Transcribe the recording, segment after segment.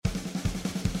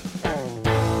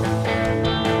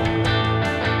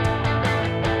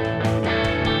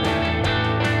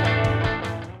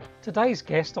Today's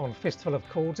guest on Fistful of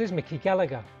Chords is Mickey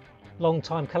Gallagher,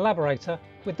 long-time collaborator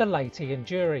with the late Ian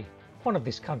Dury, one of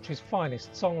this country's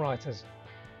finest songwriters.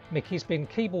 Mickey's been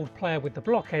keyboard player with the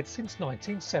Blockheads since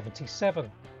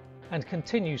 1977 and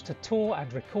continues to tour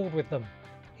and record with them.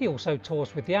 He also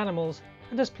tours with the Animals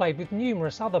and has played with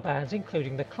numerous other bands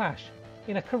including The Clash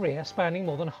in a career spanning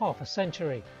more than half a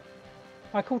century.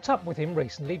 I caught up with him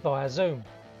recently via Zoom.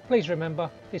 Please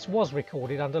remember, this was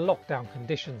recorded under lockdown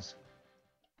conditions.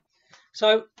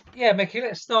 So, yeah, Mickey,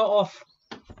 let's start off.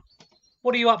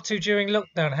 What are you up to during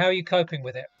lockdown? How are you coping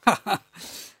with it?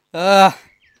 Well,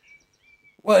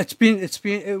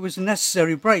 it was a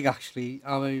necessary break, actually.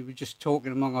 I mean, we're just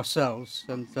talking among ourselves,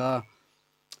 and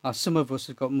some of us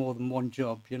have got more than one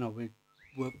job. You know, we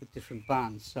work with different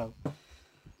bands, so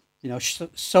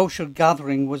social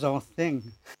gathering was our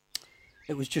thing.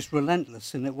 It was just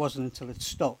relentless, and it wasn't until it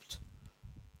stopped,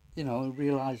 I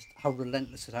realised how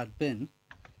relentless it had been,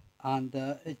 and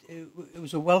it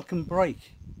was a welcome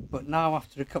break. But now,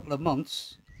 after a couple of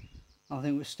months, I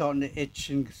think we're starting to itch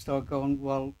and start going,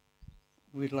 well,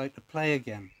 we'd like to play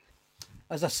again.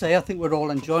 As I say, I think we're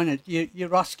all enjoying it.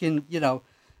 You're asking,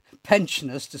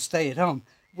 pensioners to stay at home.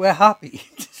 We're happy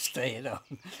to stay at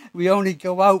home. We only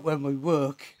go out when we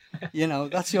work.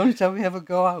 That's the only time we ever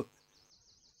go out.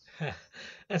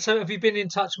 And so have you been in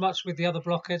touch much with the other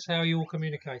Blockheads? How are you all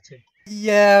communicating?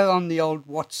 Yeah, on the old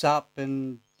WhatsApp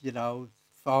and,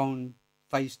 phone,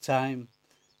 FaceTime.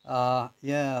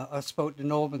 Yeah, I spoke to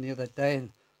Norman the other day and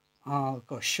I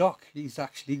got a shock. He's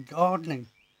actually gardening.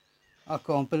 I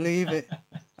can't believe it.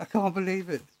 I can't believe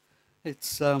it.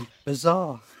 It's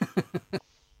bizarre.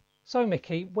 So,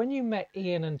 Mickey, when you met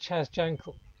Ian and Chas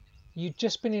Jankel, you'd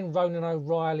just been in Ronan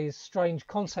O'Reilly's strange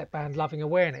concept band Loving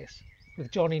Awareness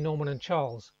with Johnny, Norman and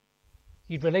Charles.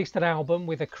 You'd released an album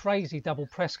with a crazy double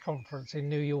press conference in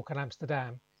New York and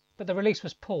Amsterdam, but the release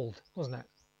was pulled, wasn't it?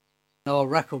 Our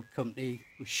record company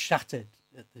was shattered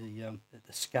at the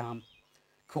scam.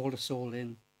 Called us all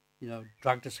in,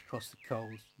 dragged us across the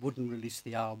coals, wouldn't release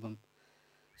the album.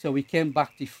 So we came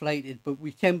back deflated, but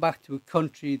we came back to a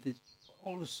country that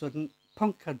all of a sudden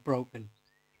punk had broken.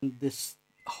 And this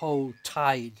whole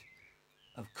tide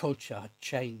of culture had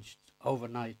changed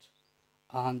overnight.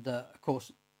 And of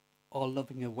course, our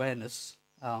Loving Awareness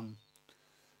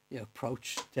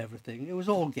approach to everything, it was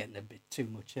all getting a bit too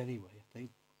much anyway, I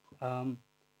think.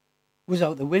 Was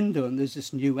out the window, and there's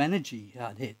this new energy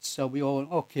had hit. So we all,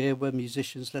 okay, we're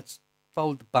musicians, let's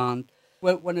fold the band.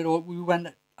 We went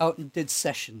out and did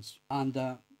sessions,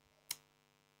 and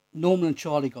Norman and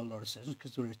Charlie got a lot of sessions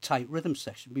because they were a tight rhythm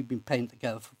section. We've been playing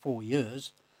together for 4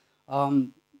 years,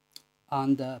 and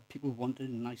people wanted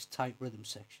a nice tight rhythm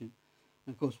section.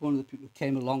 And of course, one of the people who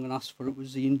came along and asked for it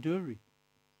was Ian Dury.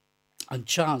 And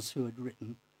Chas, who had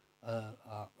written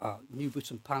New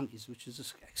Boots and Panties, which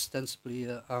is extensively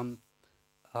Ian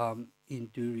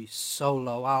Dury's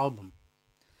solo album.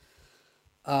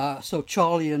 So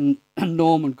Charlie and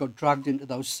Norman got dragged into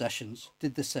those sessions,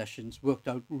 did the sessions, worked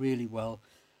out really well,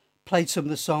 played some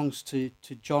of the songs to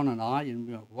John and I, and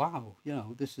we went, wow,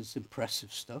 this is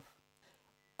impressive stuff.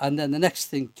 And then the next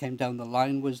thing came down the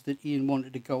line was that Ian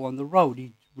wanted to go on the road.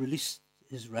 He released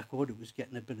his record, it was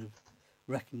getting a bit of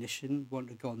recognition, wanted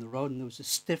to go on the road, and there was a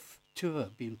stiff tour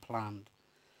being planned.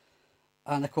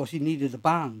 And of course he needed a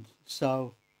band,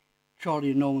 so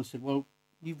Charlie and Norman said, well,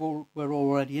 we're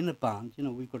already in a band,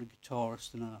 we've got a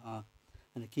guitarist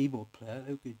and a keyboard player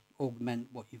who could augment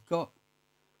what you've got.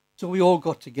 So we all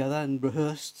got together and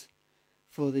rehearsed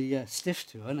for the stiff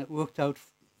tour, and it worked out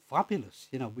fabulous.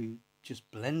 We just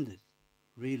blended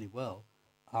really well,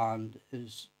 and it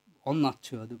was on that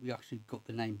tour that we actually got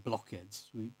the name Blockheads.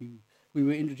 We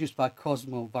were introduced by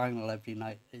Cosmo Vinyl every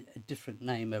night, a different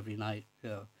name every night,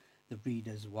 the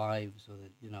Readers' Wives, or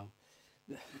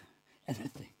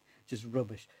anything, just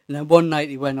rubbish. And then one night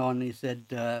he went on and he said,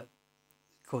 of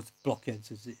course,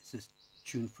 Blockheads is this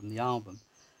tune from the album,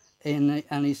 and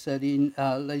he said, ladies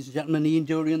and gentlemen, Ian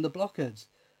Dury and the Blockheads.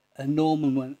 And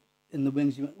Norman went in the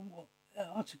wings, he went, well,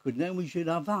 that's a good name, we should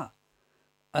have that.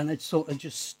 And it sort of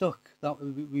just stuck. That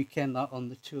we came that on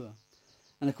the tour.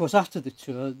 And of course, after the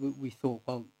tour, we thought,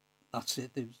 well, that's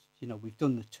it. We've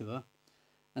done the tour.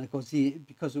 And of course,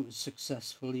 because it was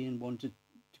successful, Ian wanted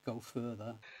to go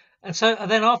further. And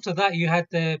then after that, you had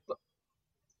the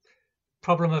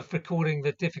problem of recording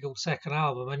the difficult second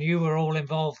album, and you were all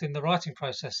involved in the writing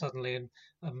process suddenly, and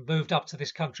moved up to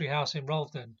this country house in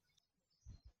Rolveden.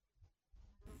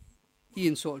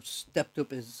 Ian sort of stepped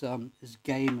up his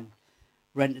game and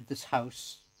rented this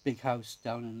house, big house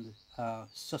down in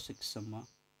Sussex somewhere,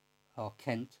 or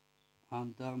Kent,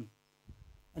 and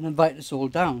invited us all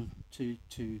down to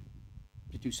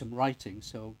to do some writing.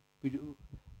 So we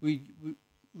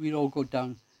we'd all go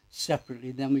down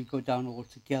separately, then we'd go down all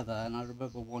together. And I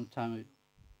remember one time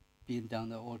being down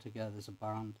there all together as a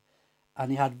band,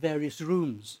 and he had various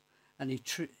rooms, and he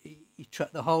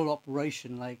tracked the whole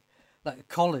operation like a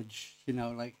college, you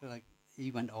know, like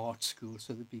he went to art school,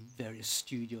 so there'd be various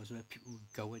studios where people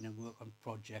would go in and work on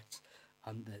projects,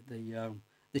 and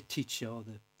the teacher or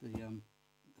the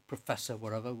professor,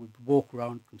 whatever, would walk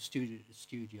around from studio to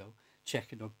studio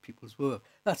checking on people's work.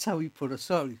 That's how he put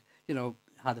us on. You know,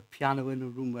 had a piano in a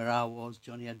room where I was.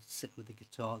 Johnny had to sit with the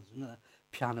guitar. There's another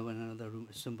piano in another room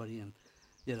with somebody, and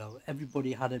you know,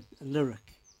 everybody had a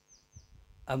lyric.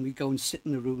 And we'd go and sit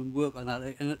in the room and work on that.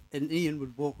 And Ian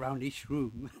would walk around each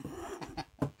room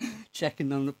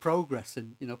checking on the progress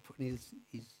and, you know, putting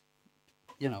his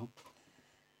you know,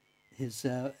 his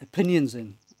opinions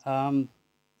in.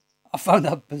 I found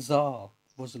that bizarre.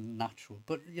 It wasn't natural.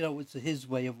 But, you know, it was his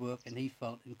way of working. He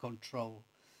felt in control.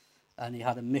 And he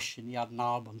had a mission. He had an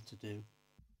album to do.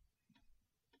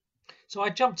 So I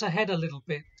jumped ahead a little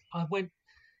bit.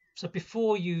 So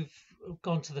before you've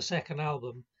gone to the second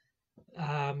album,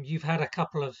 you've had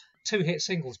two hit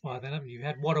singles by then, haven't you? You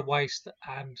had What a Waste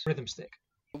and Rhythm Stick.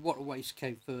 What a Waste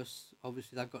came first.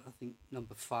 Obviously, that got, I think,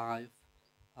 number 5.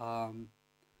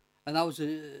 And that was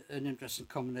an interesting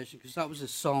combination, because that was a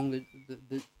song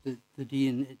that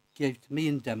Ian gave to me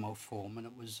in demo form, and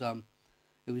it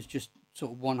was just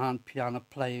sort of one-hand piano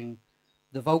playing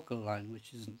the vocal line,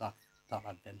 which isn't that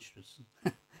adventurous,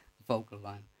 the vocal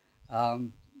line,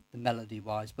 the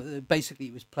melody-wise. But basically,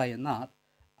 it was playing that,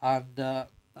 and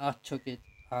I took it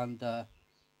and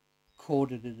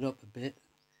chorded it up a bit,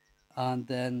 and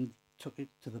then took it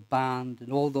to the band,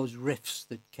 and all those riffs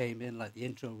that came in, like the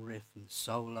intro riff and the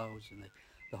solos and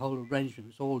the whole arrangement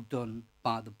was all done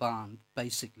by the band,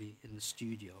 basically in the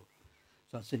studio.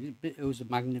 So I'd say it was a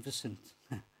magnificent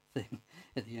thing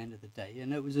at the end of the day,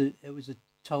 and it was a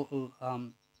total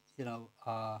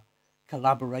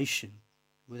collaboration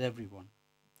with everyone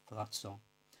for that song.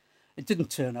 It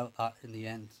didn't turn out that in the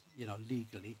end, you know,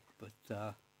 legally,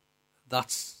 but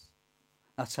that's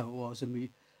how it was,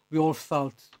 and we all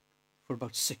felt for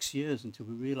about 6 years until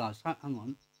we realised, hang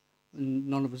on, and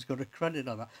none of us got a credit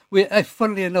on that.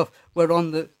 Funnily enough, we're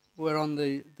on the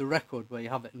record where you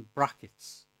have it in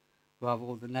brackets, we have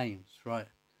all the names, right?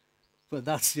 But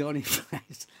that's the only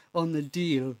place on the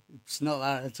deal. It's not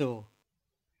that at all.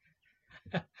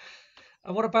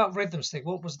 And what about Rhythm Stick?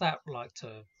 What was that like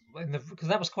because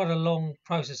that was quite a long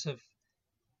process of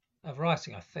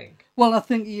writing, I think. Well, I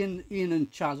think Ian and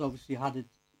Chaz obviously had it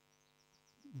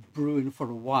brewing for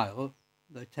a while.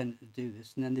 They tended to do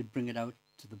this, and then they'd bring it out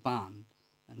to the band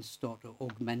and start to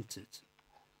augment it.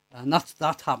 And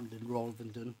that happened in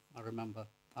Rolvenden, I remember.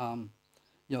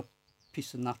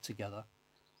 Piecing that together.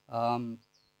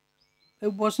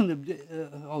 It wasn't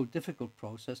a difficult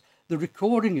process. The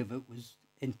recording of it was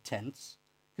intense,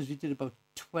 because we did about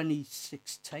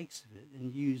 26 takes of it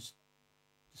and used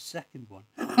the second one.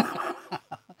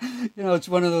 You know, it's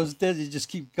one of those days you just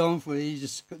keep going for it, you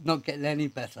just not getting any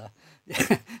better.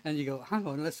 And you go, hang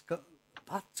on, let's go.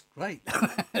 That's great.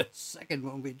 Second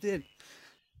one we did.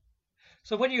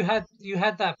 So when you had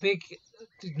that big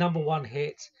number 1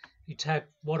 hit, you'd had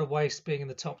What a Waste being in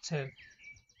the top 10,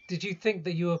 did you think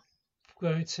that you were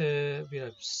going to, you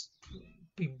know,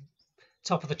 be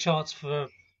top of the charts for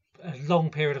a long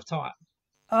period of time?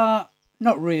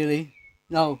 Not really.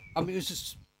 No. I mean, it was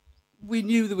just, we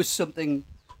knew there was something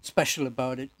special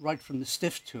about it right from the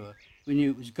Stiff tour. We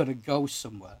knew it was going to go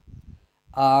somewhere.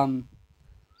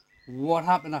 What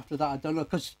happened after that, I don't know,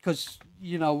 because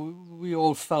you know, we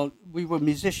all felt we were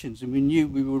musicians, and we knew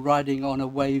we were riding on a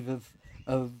wave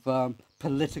of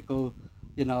political,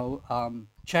 you know,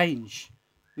 change,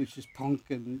 which was punk,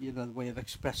 and you know, the way of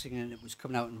expressing it. It was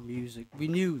coming out in music. We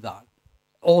knew that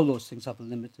all those things have a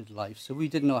limited life, so we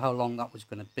didn't know how long that was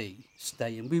going to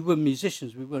stay. And we were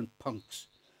musicians, we weren't punks.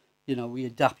 You know, we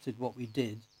adapted what we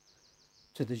did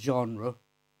to the genre,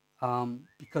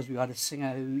 because we had a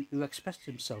singer who expressed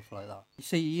himself like that. You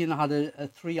see, Ian had a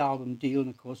 3-album deal, and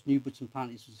of course New Boots and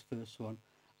Panties was the first one,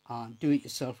 and Do It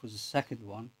Yourself was the second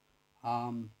one.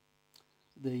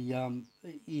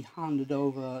 He handed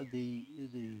over the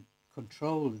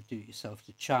control of Do It Yourself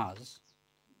to Chaz.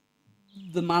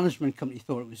 The management company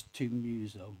thought it was too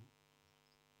muso.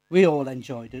 We all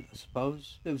enjoyed it, I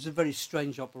suppose. It was a very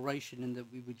strange operation in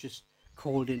that we were just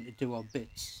called in to do our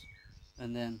bits,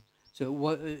 and then so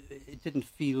it didn't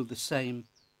feel the same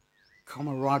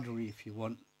camaraderie, if you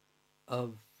want,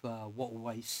 of What a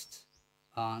Waste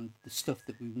and the stuff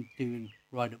that we were doing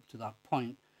right up to that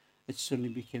point. It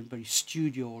suddenly became very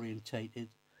studio orientated,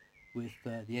 with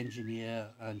the engineer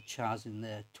and Chaz in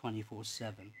there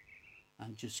 24/7,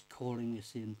 and just calling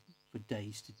us in for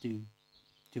days to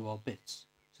do our bits.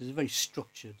 So it's a very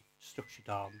structured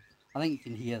album. I think you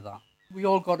can hear that. We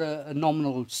all got a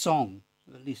nominal song,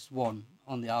 at least one,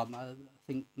 on the album. I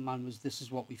think mine was "This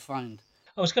Is What We Find."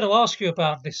 I was going to ask you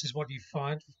about "This Is What You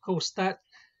Find." Of course, that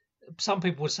some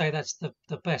people would say that's the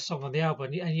best song on the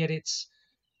album, and yet it's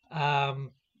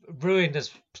um, ruined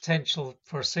as potential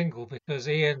for a single because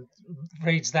Ian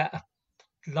reads that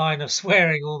line of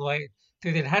swearing all the way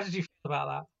through. Then, how did you feel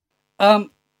about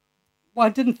Um, well, I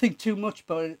didn't think too much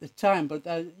about it at the time, but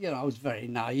I was very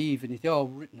naive, and you think, "Oh,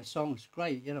 written a song, it's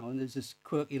great," and there's this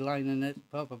quirky line in it,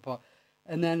 blah blah blah,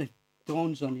 and then it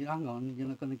dawns on you, hang on, you're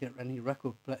not going to get any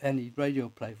radio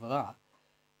play for that,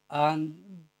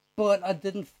 but I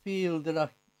didn't feel that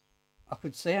I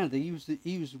could say anything.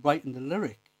 He was writing the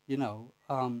lyric,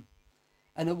 and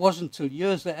it wasn't until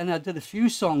years later, and I did a few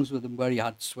songs with him where he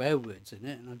had swear words in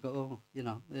it, and I go,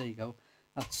 "Oh, there you go,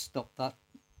 that stopped that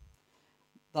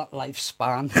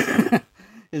lifespan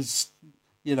is,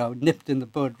 nipped in the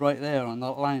bud right there on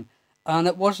that line." And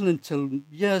it wasn't until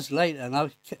years later, and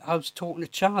I was talking to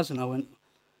Chaz, and I went,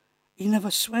 "He never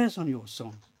swears on your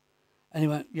song." And he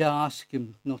went, "Yeah, ask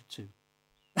him not to."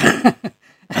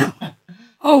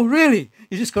 "Oh, really?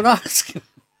 You just got to ask him."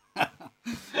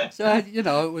 So,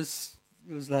 it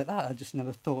was like that. I just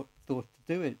never thought to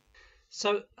do it.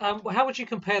 So, how would you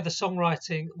compare the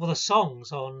songwriting, the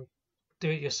songs on Do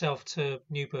It Yourself to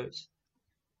New Boots?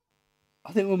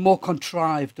 I think we're more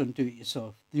contrived on Do It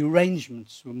Yourself. The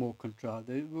arrangements were more contrived.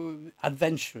 They were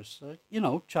adventurous.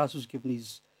 Chaz was given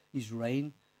his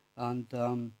reign, and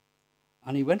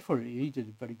he went for it. He did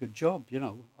a very good job,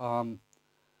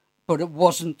 but it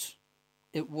wasn't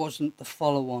the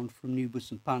follow-on from New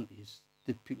Boots and Panties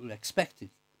that people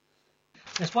expected.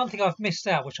 There's one thing I've missed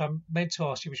out, which I meant to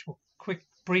ask you, which we'll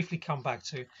briefly come back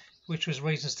to, which was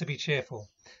Reasons to Be Cheerful.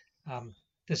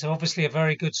 There's obviously a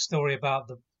very good story about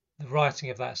the writing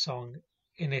of that song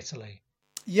in Italy.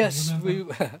 Yes, we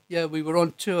were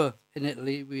on tour in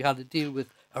Italy. We had a deal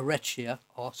with Arecchia,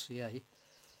 RCA,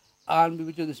 and we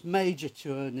were doing this major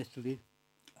tour in Italy,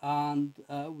 and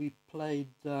we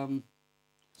played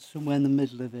somewhere in the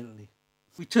middle of Italy.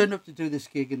 We turned up to do this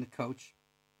gig in the coach,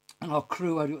 and our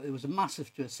crew, it was a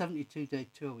massive tour, 72-day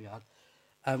tour we had,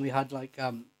 and we had like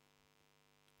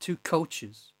 2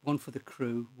 coaches, one for the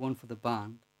crew, one for the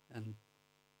band, and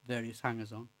various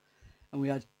hangers on, and we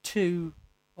had 2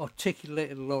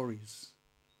 articulated lorries,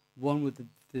 one with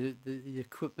the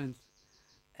equipment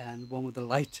and one with the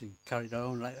lighting, carried our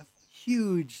own, like a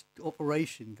huge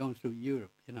operation going through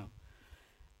Europe,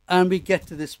 And we get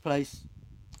to this place,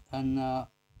 and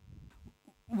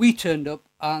we turned up,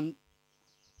 and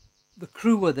the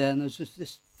crew were there, and there's just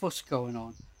this fuss going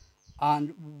on,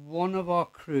 and one of our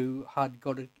crew had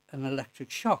got an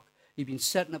electric shock. He'd been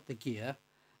setting up the gear,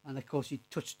 and of course he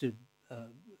touched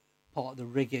part of the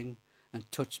rigging and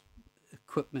touched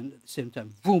equipment at the same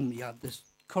time. Boom! He had this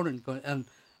current going, and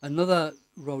another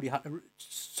roadie had to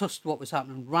suss what was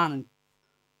happening, ran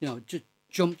and just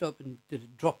jumped up and did a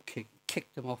drop kick,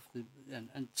 kicked him off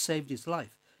and saved his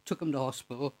life. Took him to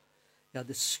hospital. He had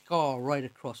this scar right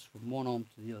across from one arm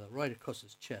to the other, right across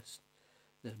his chest.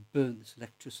 They burned this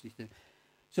electricity thing.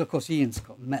 So of course Ian's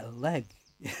got a metal leg,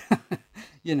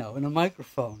 and a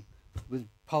microphone with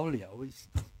polio.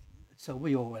 So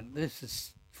we all went, "This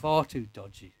is far too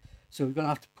dodgy. So we're going to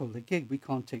have to pull the gig. We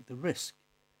can't take the risk."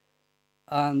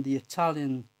 And the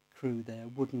Italian crew there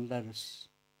wouldn't let us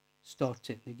start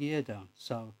taking the gear down.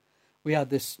 So we had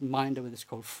this minder with us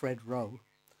called Fred Rowe,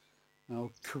 an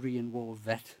old Korean War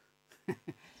vet.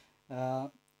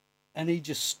 And he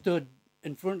just stood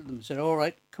in front of them and said, "All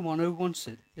right, come on, who wants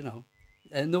it?"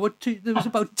 And there was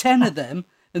about 10 of them,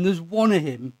 and there's one of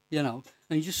him, and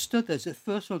he just stood there. Said,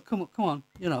 "First one, come on,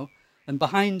 And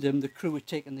behind him, the crew were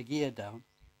taking the gear down,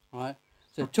 right?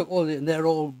 So it took and they're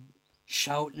all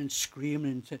shouting and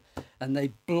screaming, and they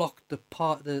blocked the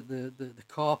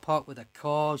car park with their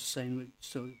cars, saying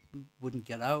so it wouldn't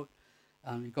get out.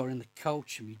 And we got in the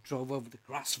coach and we drove over the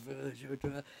grass verge,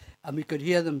 and we could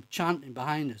hear them chanting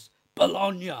behind us,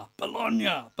 "Bologna,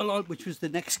 Bologna, Bologna," which was the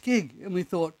next gig. And we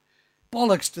thought,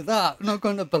 bollocks to that, we're not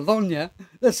going to Bologna,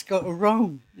 let's go to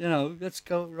Rome, let's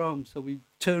go to Rome. So we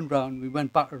turned round, we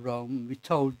went back to Rome, and we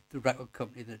told the record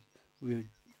company that we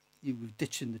were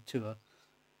ditching the tour.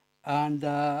 And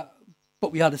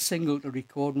but we had a single to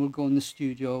record, and we'll go in the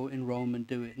studio in Rome and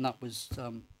do it, and that was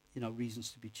Reasons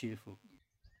to Be Cheerful.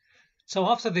 So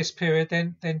after this period,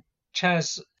 then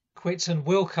Chaz quits and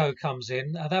Wilco comes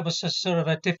in. That was just sort of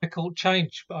a difficult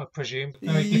change, I presume.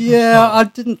 Very different Yeah, style. I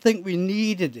didn't think we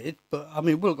needed it, but I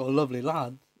mean, Will got a lovely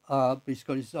lad. But he's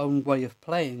got his own way of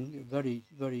playing, a very,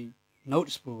 very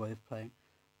noticeable way of playing,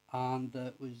 and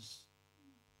it was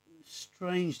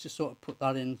strange to sort of put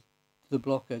that in the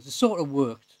blockers. It sort of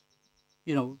worked,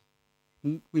 you know.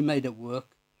 We made it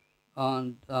work,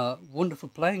 and wonderful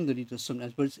playing that he does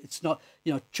sometimes. But it's not,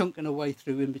 you know, chunking away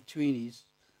through in betweenies,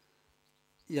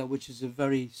 yeah, which is a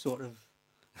very sort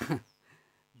of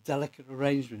delicate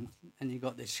arrangement, and you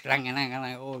got this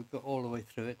all the way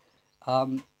through it.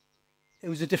 Um, it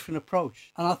was a different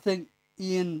approach, and I think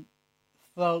Ian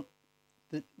felt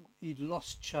that he'd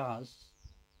lost Chaz.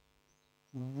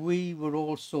 We were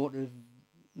all sort of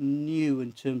new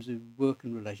in terms of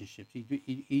working relationships.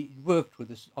 He worked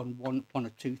with us on one or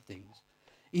two things.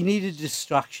 He needed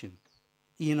distraction.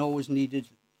 Ian always needed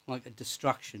like a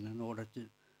distraction in order to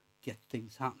get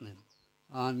things happening,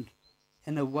 and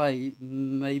in a way,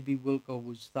 maybe Wilco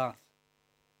was that.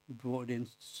 He brought it in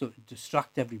to sort of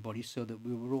distract everybody so that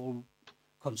we were all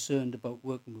concerned about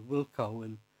working with Wilco,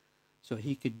 and so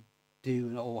he could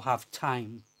do or have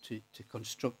time to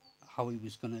construct how he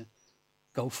was going to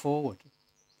go forward.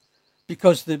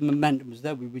 Because the momentum was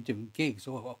there, we were doing gigs.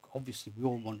 Obviously, we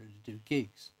all wanted to do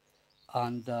gigs.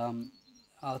 And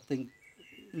I think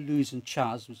losing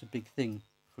Chaz was a big thing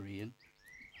for Ian.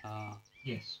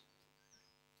 Yes.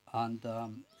 And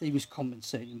he was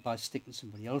compensating by sticking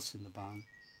somebody else in the band.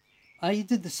 He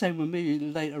did the same with me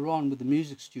later on with the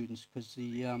music students, because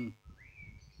he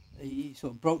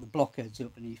sort of broke the blockheads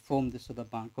up and he formed this other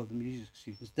band called the Music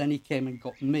Students. Then he came and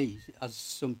got me as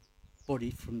somebody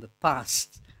from the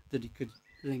past that he could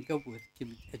link up with, give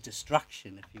me a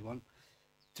distraction, if you want,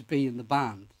 to be in the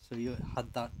band. So you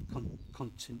had that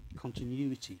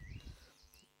continuity.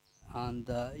 And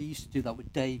he used to do that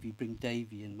with Davey, bring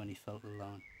Davey in when he felt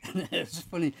alone. It's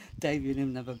funny, Davey and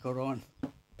him never got on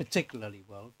particularly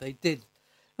well. They did.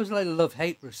 It was like a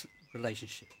love-hate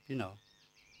relationship, you know.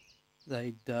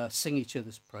 They'd sing each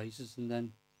other's praises and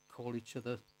then call each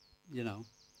other, you know,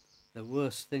 the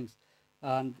worst things,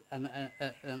 and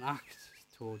act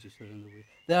towards each other in the way.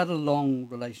 They had a long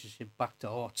relationship back to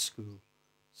art school,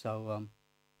 so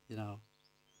you know,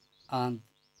 and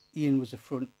Ian was a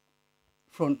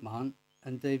front man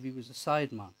and Davey was a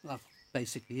side man. That's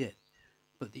basically it.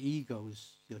 But the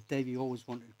egos, you know, Davey always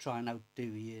wanted to try and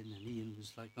outdo Ian, and Ian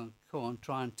was like, oh, "Come on,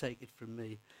 try and take it from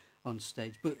me." On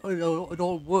stage, but it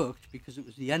all worked because it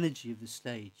was the energy of the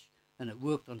stage, and it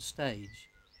worked on stage.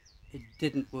 It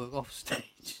didn't work off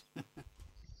stage.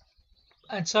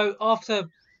 And so after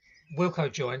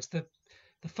Wilco joins, the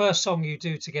first song you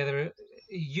do together,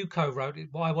 you co-wrote it,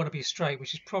 "Why I Want to Be Straight,"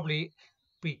 which is probably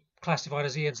be classified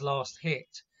as Ian's last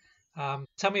hit.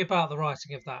 Tell me about the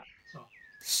writing of that song.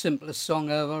 Simplest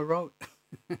song I ever wrote.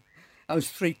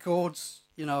 Those three chords,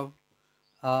 you know,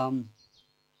 um,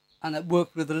 and it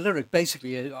worked with the lyric.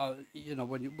 Basically, you know,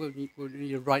 when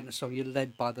you're writing a song, you're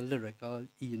led by the lyric.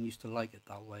 Ian used to like it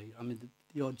that way. I mean,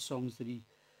 the odd songs that he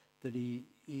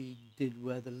did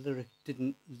where the lyric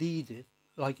didn't lead it,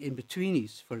 like In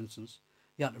Betweenies, for instance,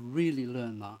 he had to really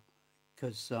learn that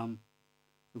because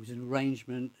it was an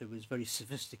arrangement. It was very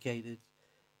sophisticated.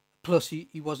 Plus,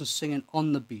 he wasn't singing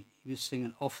on the beat. He was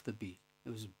singing off the beat. It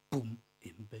was boom,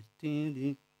 in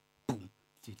between, boom,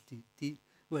 dee, dee, dee.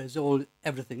 Whereas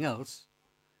everything else,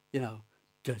 you know,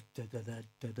 da da da da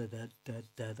da da da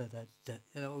da da da da.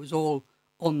 You know, it was all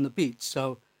on the beat.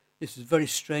 So this was very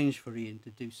strange for Ian to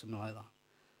do something like that,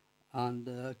 and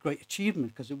a great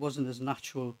achievement because it wasn't his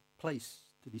natural place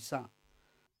that he sat.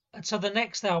 And so the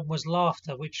next album was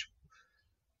Laughter, which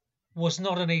was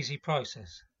not an easy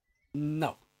process.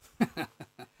 No,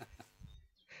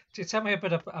 Tell me a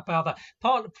bit about that.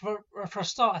 Part for a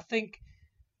start, I think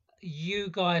you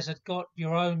guys had got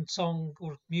your own song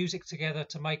or music together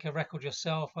to make a record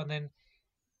yourself, and then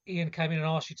Ian came in and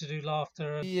asked you to do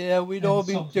Laughter yeah, we'd all and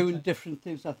been songs. doing different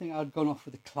things. I think I'd gone off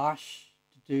with the Clash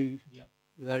to do Yeah.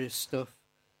 various stuff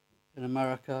in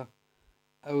America.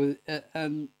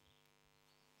 And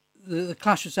the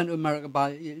Clash was sent to America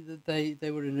by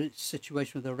they were in a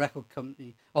situation with their record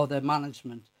company or their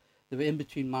management. They were in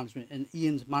between management, and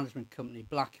Ian's management company,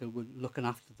 Black Hill, were looking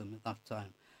after them at that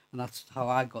time, and that's how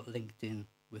I got linked in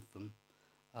with them.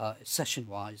 Session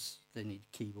wise, they need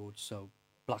keyboards, so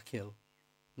Black Hill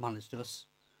managed us,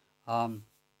 or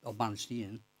managed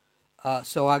Ian.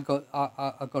 So I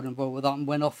got involved with that and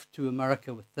went off to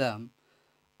America with them,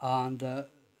 and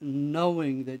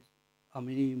knowing that, I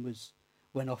mean, Ian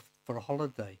went off for a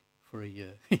holiday for a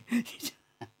year.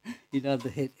 He'd had to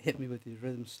hit me with his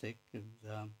rhythm stick,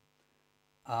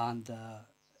 and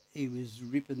he was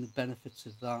reaping the benefits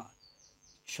of that.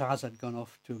 Chaz had gone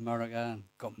off to America and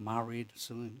got married or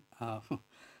something.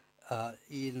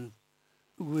 Ian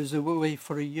was away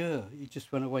for a year. He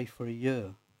just went away for a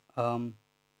year.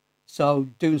 So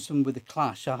doing something with the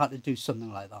Clash, I had to do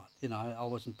something like that. You know, I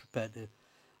wasn't prepared to.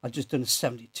 I'd just done a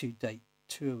 72-date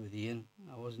tour with Ian.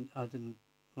 I didn't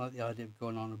like the idea of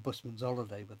going on a busman's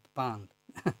holiday with the band.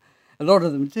 A lot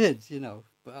of them did, you know,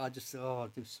 but I just thought, oh, I'll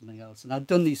do something else. And I'd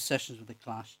done these sessions with the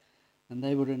Clash, and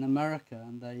they were in America,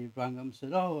 and they rang up and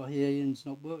said, oh, I hear Ian's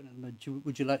not working at the moment.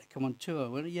 Would you like to come on tour? I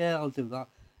went, yeah, I'll do that.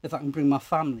 If I can bring my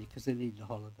family, because they needed a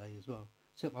holiday as well.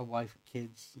 Took my wife and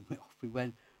kids, and off we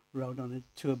went, rode on a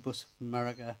tour bus from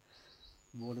America,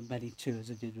 one of many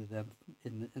tours I did with them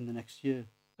in the next year.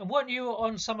 And weren't you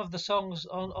on some of the songs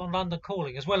on London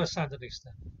Calling as well as Sandinista?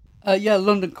 Yeah,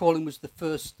 London Calling was the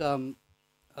first album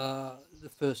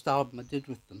I did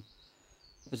with them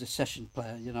as a session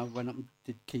player. You know, went up and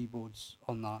did keyboards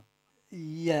on that.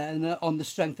 Yeah, and on the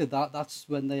strength of that, that's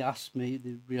when they asked me.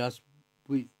 They realised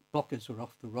Blockheads were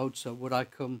off the road, so would I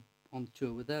come on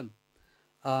tour with them?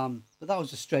 But that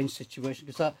was a strange situation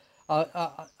because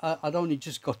I'd only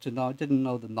just got to know. I didn't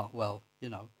know them that well, you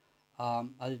know.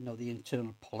 I didn't know the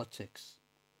internal politics,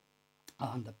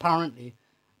 and apparently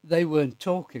they weren't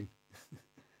talking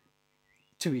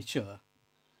to each other.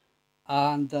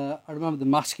 And I remember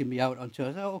them asking me out on tour.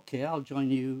 I said, oh, okay, I'll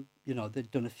join you. You know, they'd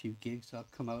done a few gigs. I'll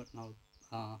come out and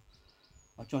I'll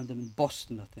join them in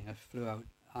Boston, I think. I flew out.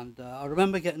 And I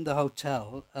remember getting to the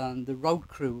hotel and the road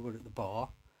crew were at the bar.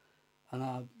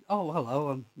 And oh, hello,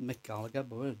 I'm Mick Gallagher,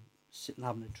 but we're sitting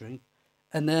having a drink.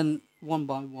 And then one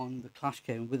by one, the Clash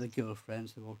came with their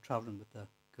girlfriends. They were all travelling with their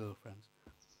girlfriends.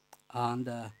 And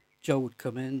Joe would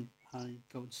come in and he'd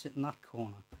go and sit in that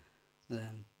corner.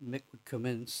 Then Mick would come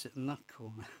in and sit in that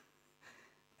corner.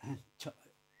 And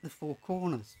the four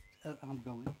corners. I'm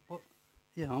going, what?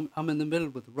 You know, I'm in the middle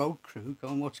with the road crew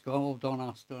going, what's going on? Don't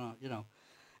ask, you know.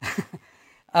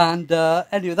 And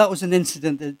anyway, that was an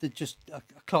incident that just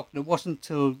clocked. And it wasn't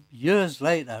until years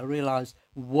later I realised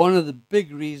one of the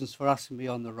big reasons for asking me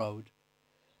on the road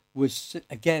was,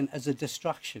 again, as a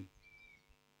distraction.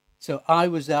 So I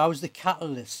was the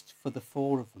catalyst for the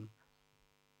four of them,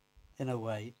 in a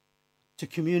way, to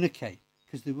communicate,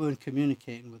 because they weren't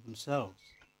communicating with themselves.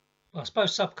 Well, I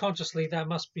suppose subconsciously that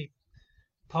must be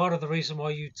part of the reason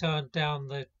why you turned down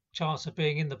the chance of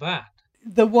being in the band.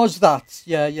 There was that,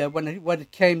 yeah. When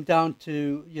it came down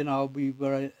to, you know, we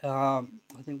were, I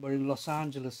think we're in Los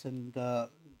Angeles, and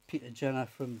Peter Jenner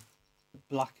from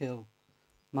Black Hill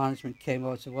management came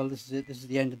out and said, well, this is it. This is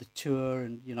the end of the tour,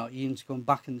 and you know, Ian's going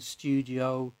back in the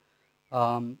studio.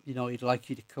 You know, he'd like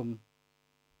you to come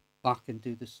back and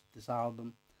do this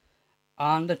album,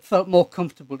 and it felt more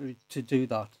comfortable to do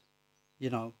that, you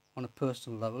know, on a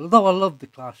personal level. Although I loved the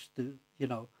Clash, you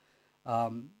know,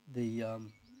 the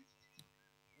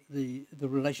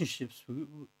relationships.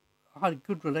 I had a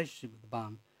good relationship with the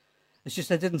band. It's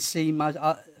just I didn't see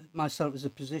myself as a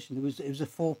position. It was a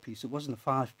 4-piece. It wasn't a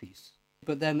 5-piece.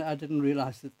 But then I didn't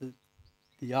realise that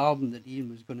the album that Ian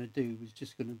was going to do was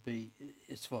just going to be,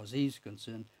 as far as he's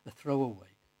concerned, a throwaway.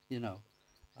 You know,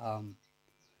 I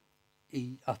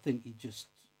think he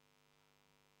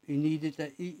needed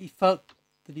that. He felt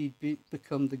that he'd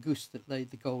become the goose that laid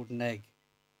the golden egg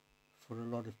for a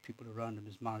lot of people around him,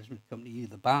 his management company,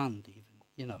 the band even,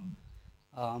 you know.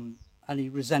 And he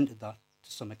resented that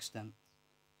to some extent.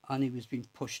 And he was being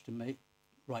pushed to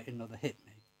write another hit,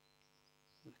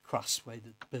 the crass way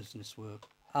that the business worked.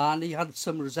 And he had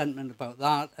some resentment about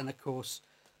that. And of course,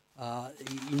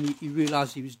 he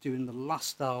realised he was doing the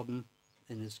last album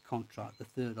in his contract, the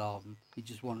third album. He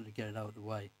just wanted to get it out of the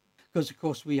way. Because, of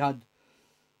course, we had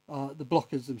the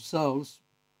Blockheads themselves.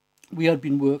 We had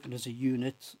been working as a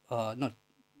unit, not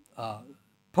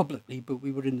publicly, but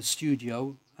we were in the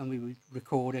studio and we were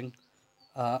recording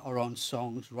our own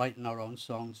songs, writing our own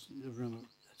songs.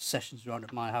 Sessions around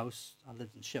at my house. I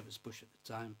lived in Shepherd's Bush at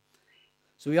the time.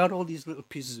 So we had all these little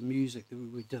pieces of music that we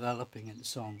were developing into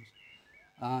songs.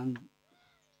 And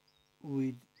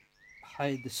we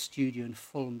hired this studio in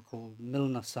Fulham called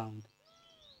Milner Sound,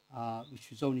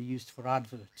 which was only used for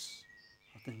adverts,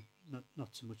 I think, not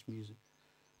so much music.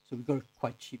 So we got it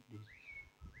quite cheaply.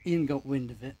 Ian got wind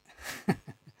of it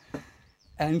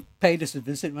and paid us a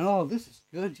visit and went, oh, this is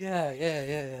good,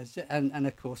 yeah. And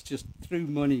of course just threw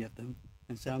money at them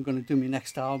and said, I'm going to do my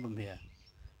next album here,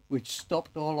 which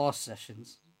stopped all our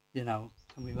sessions, you know,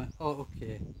 and we went, oh,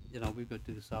 okay, you know, we've got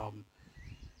to do this album.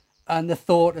 And the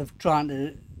thought of trying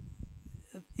to,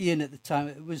 Ian at the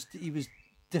time, he was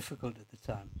difficult at the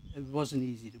time. It wasn't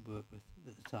easy to work with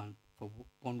at the time for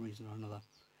one reason or another.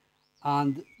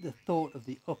 And the thought of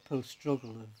the uphill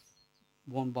struggle of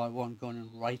one by one going and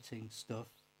writing stuff.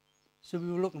 So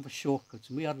we were looking for shortcuts,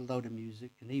 and we had a load of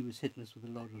music, and he was hitting us with a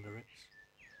load of lyrics.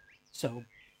 So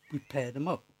we paired them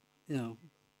up,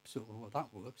 sort of, well,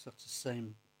 that works, that's the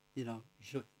same,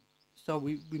 so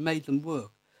we made them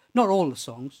work. Not all the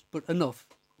songs, but enough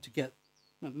to get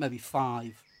maybe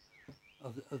 5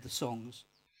 of the songs.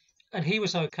 And he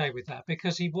was okay with that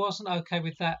because he wasn't okay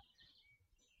with that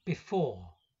before.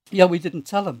 Yeah, we didn't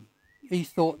tell him. He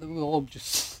thought that we were all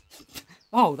just,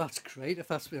 oh, that's great if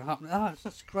that's been happening.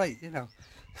 That's great,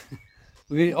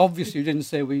 We obviously didn't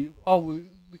say we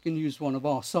can use one of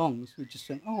our songs. We just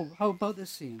said, oh, how about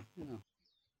this scene?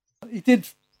 He did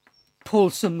pull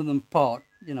some of them apart,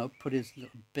 put his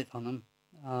little bit on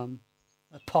them.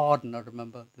 A Pardon, I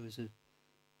remember, there was a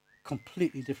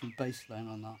completely different bass line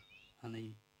on that, and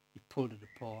he pulled it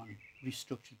apart and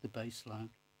restructured the bass line.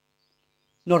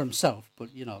 Not himself, but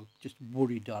just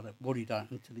worried at it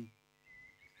until he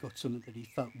got something that he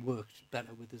felt worked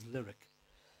better with his lyric.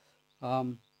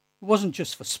 It wasn't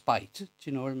just for spite, do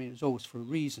you know what I mean? It was always for a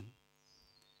reason.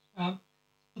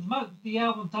 The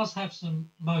album does have some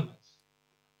moments.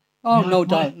 Oh, no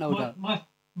doubt.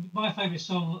 My favourite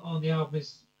song on the album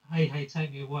is Hey Hey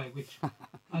Take Me Away, which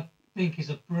I think is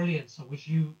a brilliant song, which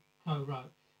you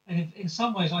co-wrote. And in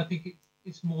some ways, I think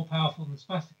it's more powerful than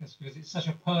Spasticus because it's such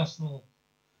a personal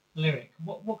lyric.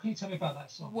 What can you tell me about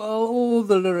that song? Well, all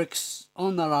the lyrics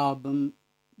on that album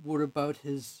were about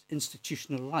his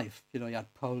institutional life. He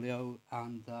had polio,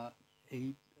 and a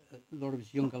lot of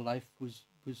his younger life was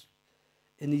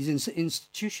in these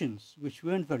institutions, which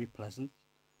weren't very pleasant.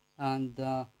 And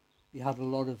he had a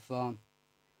lot of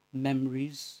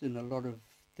memories and a lot of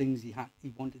things he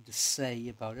wanted to say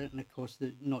about it. And of course,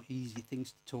 they're not easy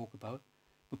things to talk about.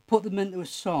 But put them into a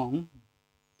song,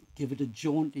 give it a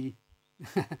jaunty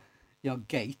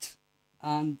gait,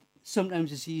 and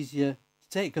sometimes it's easier to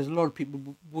take because a lot of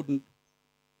people wouldn't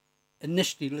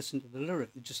initially listen to the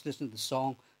lyric. They just listen to the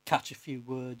song, catch a few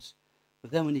words.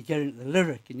 But then when you get into the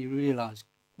lyric and you realise,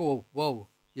 whoa,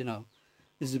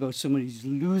 this is about somebody who's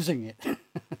losing it.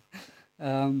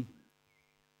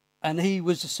 And he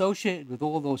was associated with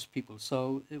all those people,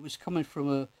 so it was coming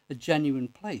from a genuine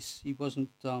place. He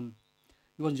wasn't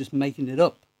just making it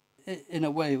up. In a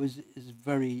way, it was a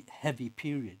very heavy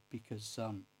period because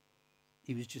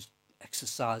he was just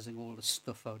exercising all the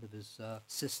stuff out of his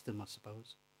system, I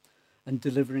suppose, and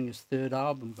delivering his 3rd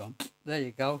album. Going, there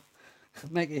you go,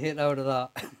 make a hit out of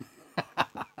that.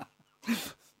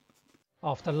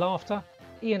 After Laughter,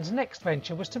 Ian's next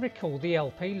venture was to record the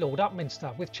LP Lord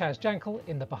Upminster with Chas Jankel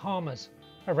in the Bahamas,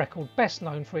 a record best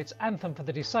known for its anthem for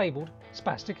the disabled,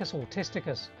 Spasticus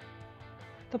Autisticus.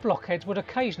 The Blockheads would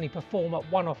occasionally perform at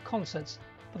one-off concerts,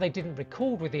 but they didn't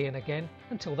record with Ian again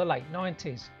until the late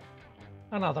 90s.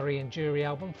 Another Ian Dury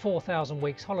album, 4,000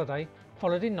 Weeks Holiday,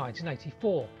 followed in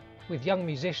 1984, with young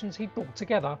musicians he'd brought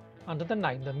together under the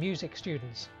name The Music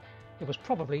Students. It was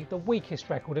probably the weakest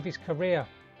record of his career.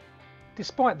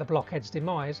 Despite the Blockheads'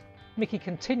 demise, Mickey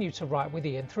continued to write with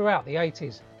Ian throughout the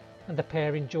 80s, and the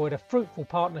pair enjoyed a fruitful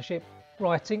partnership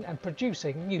writing and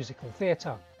producing musical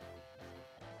theatre.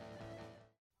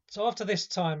 So after this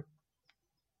time,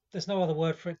 there's no other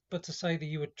word for it but to say that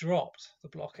you had dropped the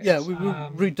Blockheads. Yeah, we were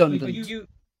redundant. But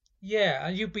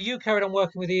you carried on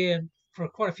working with Ian for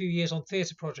quite a few years on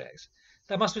theatre projects.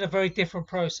 That must have been a very different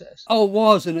process. Oh, it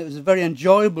was, and it was a very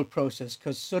enjoyable process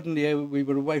because suddenly we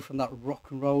were away from that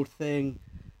rock and roll thing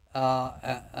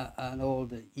and all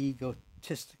the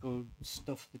egotistical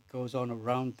stuff that goes on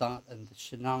around that and the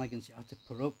shenanigans you had to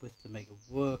put up with to make it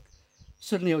work.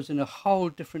 Suddenly I was in a whole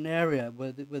different area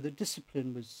where the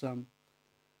discipline was,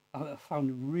 I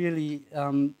found really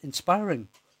inspiring,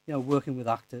 working with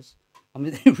actors. I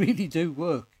mean, they really do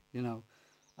work,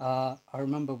 I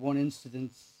remember one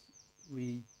incident.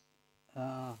 We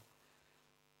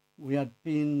had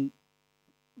been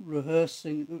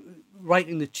writing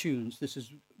the tunes. This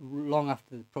is long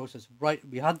after the process.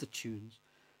 We had the tunes,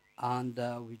 and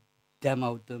we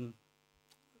demoed them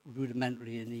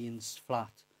rudimentary in Ian's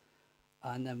flat,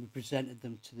 and then we presented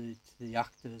them to the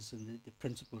actors and the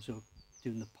principals who were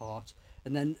doing the parts.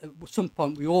 And then at some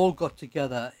point, we all got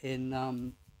together in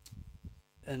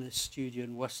a studio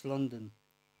in West London,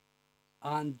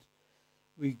 and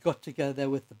we got together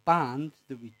with the band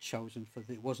that we'd chosen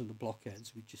it wasn't the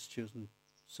Blockheads, we'd just chosen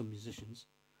some musicians,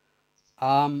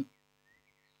 and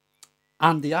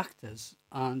the actors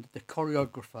and the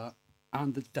choreographer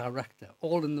and the director,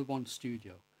 all in the one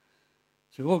studio.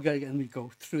 So we all get together and we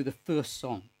go through the first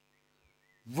song,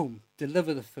 boom,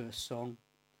 deliver the first song,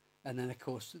 and then of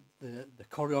course the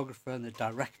choreographer and the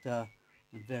director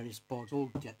and various boards all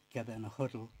get together in a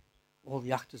huddle. All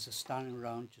the actors are standing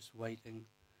around just waiting,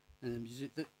 and the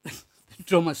music, the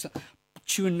drummer's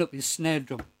tuning up his snare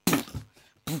drum.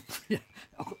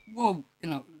 Whoa, you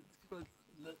know,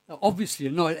 obviously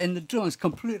annoyed, and the drummer's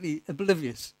completely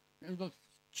oblivious.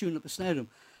 Tuning up the snare drum.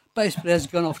 Bass player's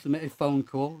gone off to make a phone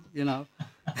call, you know.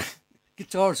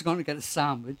 Guitarist's gone to get a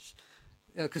sandwich,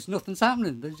 because nothing's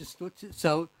happening. They just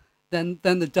so. Then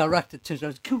the director turns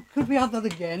around, could we have that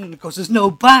again? And of course, there's no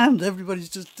band. Everybody's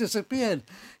just disappeared.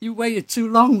 You waited too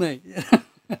long, mate.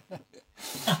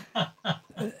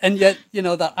 And yet, you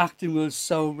know, that acting was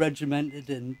so regimented,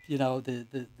 and you know,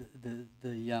 the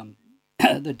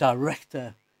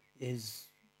director is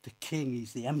the king.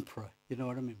 He's the emperor. You know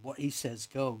what I mean? What he says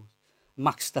goes.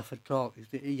 Max Stafford Clark,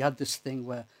 he had this thing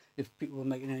where if people were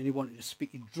making it and he wanted to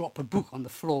speak, he'd drop a book on the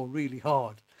floor really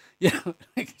hard. You know,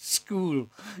 like school.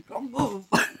 What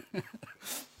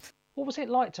was it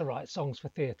like to write songs for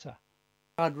theatre?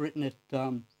 I'd written it,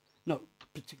 not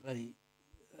particularly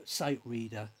sight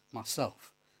reader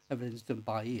myself. Everything's done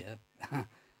by ear.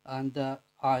 And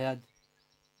I had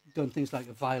done things like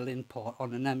a violin part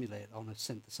on an emulator, on a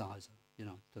synthesizer, you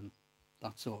know, done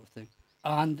that sort of thing.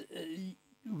 And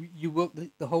you work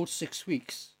the whole 6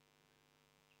 weeks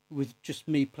with just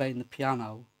me playing the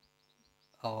piano,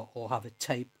 or have a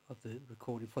tape of the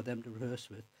recording for them to rehearse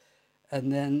with.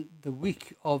 And then the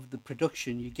week of the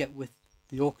production, you get with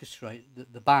the orchestra,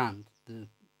 the band, the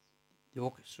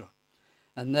orchestra.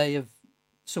 And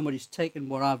somebody's taken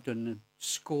what I've done and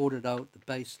scored it out, the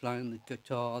bass line, the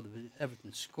guitar,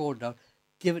 everything, scored it out,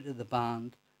 give it to the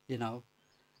band, you know,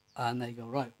 and they go,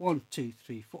 right, 1, 2,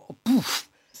 3, 4, poof.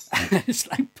 And it's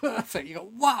like perfect. You go,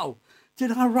 wow,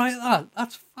 did I write that?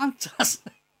 That's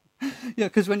fantastic. Yeah,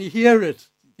 because when you hear it,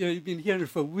 you know, you've been hearing it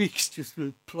for weeks, just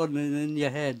plodding in your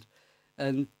head,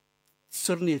 and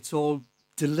suddenly it's all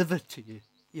delivered to you,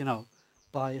 you know,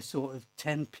 by a sort of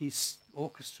 10-piece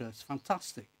orchestra. It's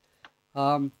fantastic.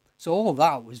 So all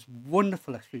that was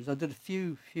wonderful experience. I did a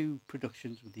few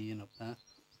productions with Ian up there,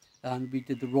 and we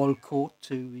did the Royal Court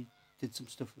too. We did some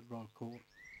stuff with Royal Court.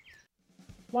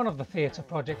 One of the theatre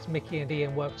projects Mickey and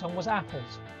Ian worked on was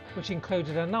Apples, which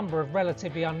included a number of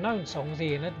relatively unknown songs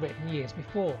Ian had written years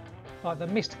before, like the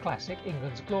missed classic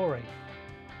England's Glory.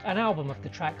 An album of the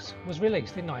tracks was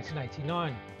released in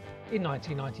 1989. In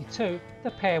 1992,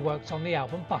 the pair worked on the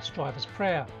album Bus Driver's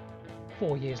Prayer.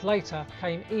 4 years later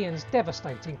came Ian's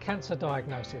devastating cancer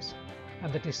diagnosis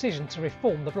and the decision to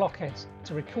reform the Blockheads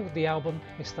to record the album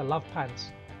Mr. Love Pants,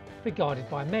 regarded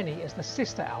by many as the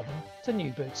sister album to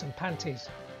New Boots and Panties.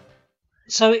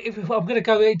 So I'm going to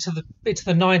go into the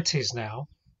 90s now.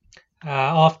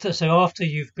 After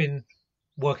you've been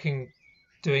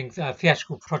doing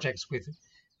theatrical projects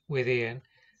with Ian,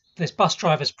 there's Bus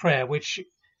Driver's Prayer, which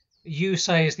you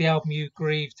say is the album you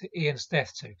grieved Ian's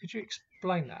death to. Could you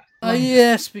explain that?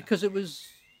 Yes, because it was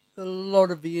a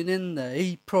lot of Ian in there.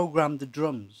 He programmed the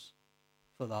drums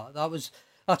for that.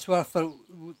 That's where I felt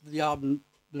the album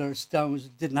Let Us Down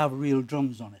didn't have real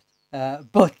drums on it.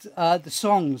 But the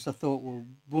songs I thought were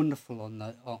wonderful on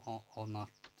that,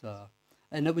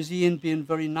 and it was Ian being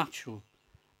very natural.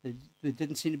 There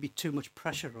didn't seem to be too much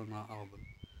pressure on that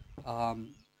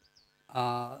album.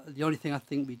 The only thing I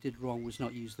think we did wrong was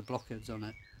not use the Blockheads on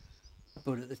it.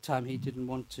 But at the time he didn't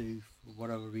want to, for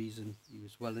whatever reason. He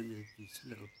was well into his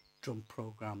little drum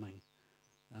programming,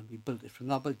 and we built it from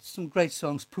that. But some great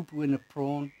songs: Poo Poo in a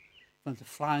Prawn, Fun to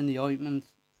Fly in the Ointment,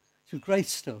 some great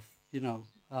stuff, you know.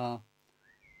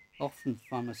 Often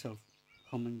find myself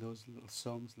humming those little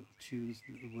songs, little tunes,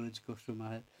 little words go through my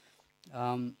head.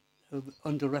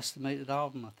 Underestimated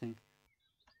album, I think.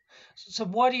 So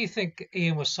why do you think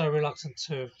Ian was so reluctant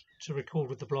to record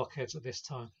with the Blockheads at this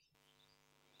time?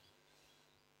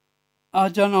 I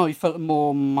don't know, he felt a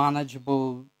more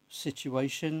manageable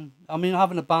situation. I mean,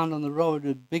 having a band on the road,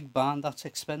 a big band, that's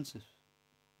expensive.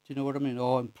 Do you know what I mean?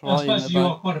 Or employing I suppose you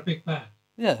are quite a big band.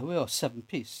 Yeah, we are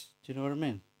 7-piece. Do you know what I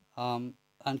mean?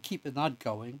 And keeping that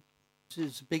going,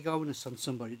 it's a big onus on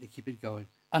somebody to keep it going.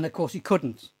 And of course, he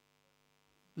couldn't.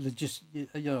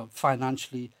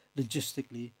 Financially,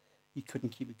 logistically, he couldn't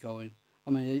keep it going.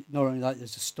 I mean, not only that,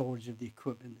 there's the storage of the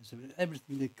equipment, there's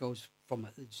everything that goes from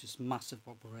it. It's just massive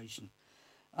operation.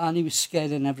 And he was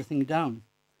scaling everything down.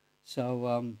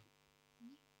 So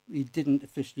he didn't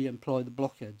officially employ the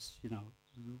Blockheads, you know.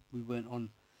 We weren't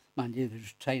on, mind you, the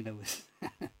retainer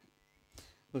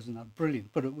wasn't that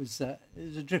brilliant, but it was a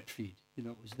drip feed, you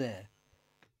know, it was there.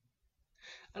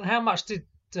 And how much did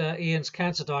Ian's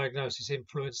cancer diagnosis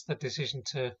influence the decision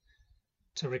to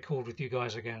record with you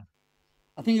guys again?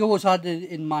 I think he always had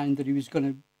in mind that he was going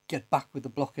to get back with the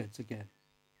Blockheads again.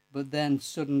 But then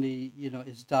suddenly,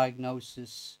 his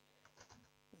diagnosis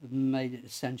made it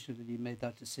essential that he made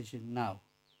that decision now.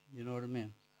 You know what I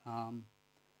mean?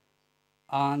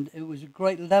 And it was a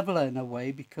great leveler in a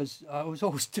way, because it was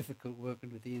always difficult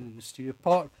working with Ian in the studio.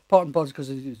 Part and parcel because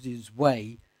of his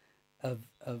way of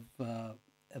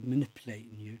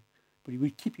manipulating you, but he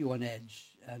would keep you on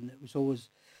edge, and it was always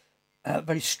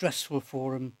very stressful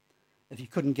for him if he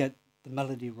couldn't get the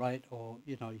melody right, or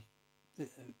it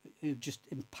would just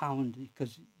impound,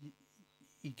 because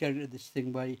he'd get into this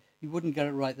thing where he wouldn't get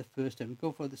it right the first time, he'd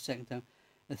go for it the second time,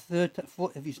 the third time,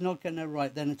 fourth, if he's not getting it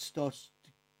right, then it starts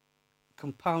to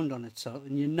compound on itself,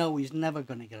 and he's never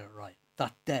going to get it right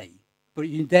that day. But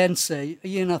you then say,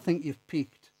 Ian, I think you've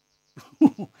peaked.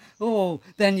 Oh,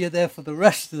 then you're there for the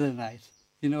rest of the night.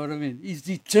 You know what I mean? He's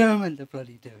determined to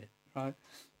bloody do it, right?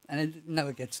 And it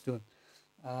never gets done.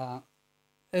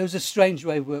 It was a strange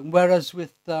way of working. Whereas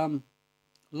with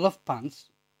Love Pants,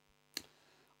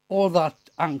 all that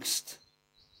angst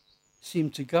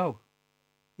seemed to go.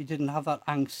 He didn't have that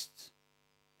angst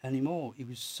anymore. He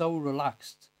was so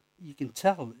relaxed. You can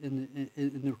tell in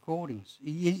the recordings.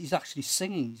 He's actually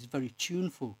singing. He's very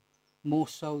tuneful, more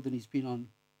so than he's been on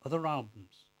other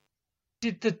albums.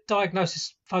 Did the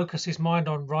diagnosis focus his mind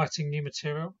on writing new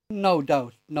material? No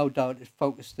doubt. It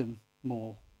focused him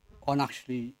more on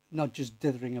actually not just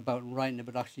dithering about and writing it,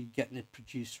 but actually getting it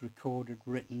produced, recorded,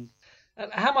 written.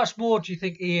 And how much more do you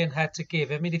think Ian had to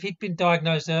give? I mean, if he'd been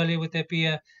diagnosed earlier, would there be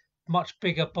a much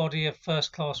bigger body of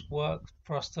first-class work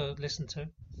for us to listen to?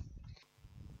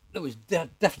 There was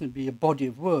definitely a body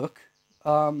of work.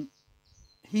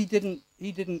 He didn't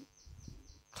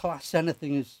class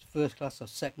anything as first class or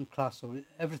second class, or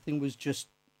everything was just,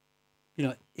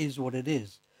 is what it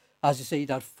is. As you say, he'd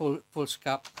had full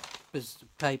scap bits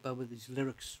of paper with his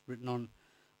lyrics written on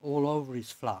all over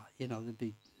his flat. There'd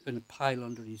be in a pile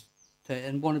under his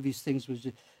and one of his things was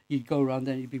you'd go around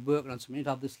there and you'd be working on something, he'd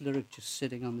have this lyric just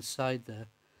sitting on the side there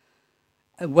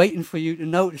and waiting for you to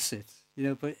notice it.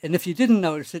 And if you didn't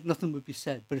notice it, nothing would be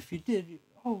said. But if you did,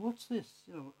 oh, what's this?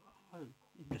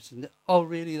 Interesting. Oh,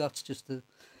 really? That's just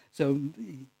so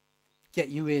get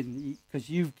you in, because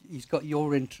he's got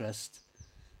your interest,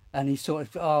 and he sort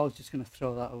of, I was just going to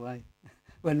throw that away,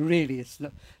 when really it's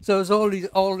not. So there's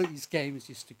all these games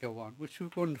used to go on, which were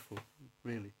wonderful,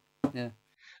 really. Yeah.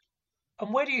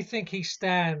 And where do you think he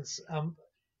stands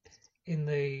in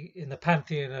the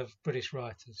pantheon of British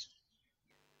writers?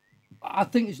 I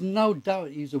think there's no doubt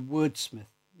he's a wordsmith.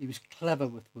 He was clever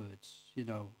with words,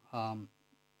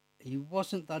 he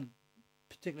wasn't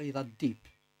particularly that deep.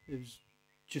 It was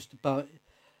just about,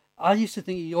 I used to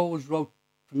think he always wrote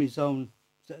from his own,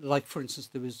 like for instance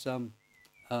there was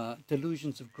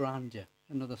Delusions of Grandeur,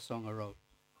 another song I wrote,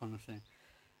 kind of thing.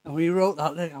 And when he wrote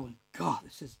that lyric, I went, God,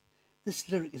 this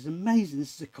lyric is amazing.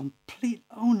 This is a complete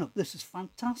own-up. This is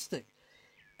fantastic.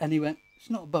 And he went, it's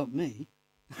not about me.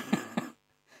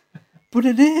 But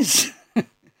it is.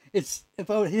 It's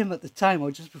about him at the time,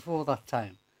 or just before that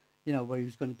time, where he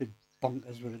was going to be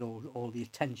bonkers with it, all the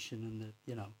attention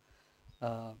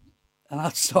and and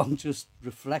that song just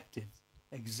reflected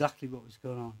exactly what was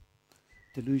going on.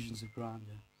 Delusions of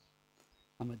Grandeur.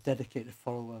 I'm a dedicated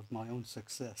follower of my own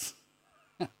success.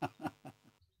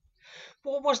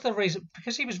 What was the reason?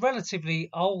 Because he was relatively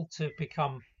old to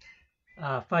become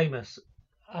famous,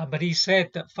 but he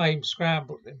said that fame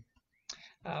scrambled him.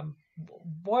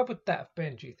 Why would that have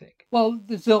been, do you think? Well,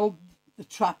 there's all the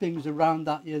trappings around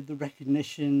that, the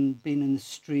recognition, being in the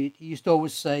street. He used to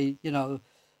always say, the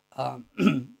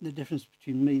difference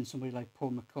between me and somebody like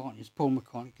Paul McCartney is Paul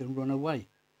McCartney can run away,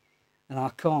 and I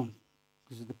can't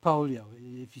because of the polio.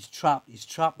 If he's trapped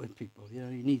with people. He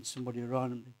needs somebody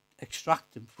around him to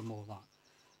extract him from all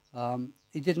that.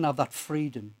 He didn't have that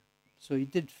freedom, so he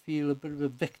did feel a bit of a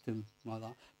victim like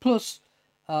that. Plus,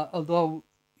 although,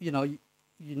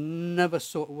 you never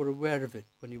sort of were aware of it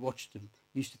when you watched him.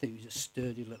 You used to think he was a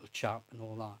sturdy little chap and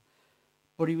all that.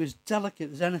 But he was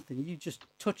delicate as anything. You just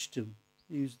touched him.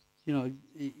 He was,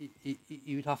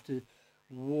 he would have to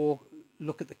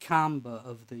look at the camber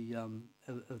of the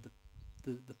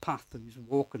path that he was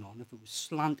walking on. If it was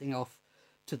slanting off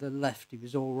to the left, he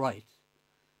was all right.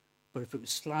 But if it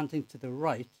was slanting to the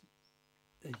right,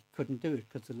 he couldn't do it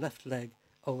because the left leg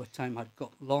over time had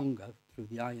got longer through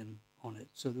the iron on it,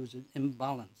 so there was an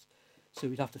imbalance. So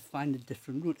we'd have to find a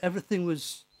different route. Everything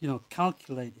was,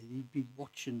 calculated. He'd be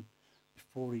watching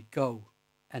before he'd go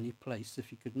any place if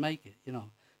he could make it.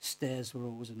 Stairs were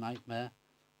always a nightmare.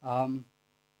 And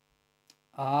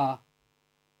the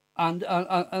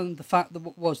fact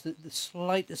that was that the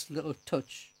slightest little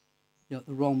touch, at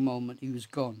the wrong moment, he was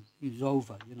gone. He was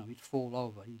over. He'd fall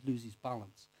over. He'd lose his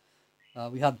balance.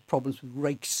 We had problems with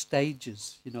rake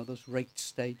stages, those raked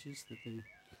stages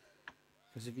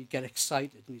because if you get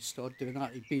excited and you start doing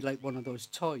that, it'd be like one of those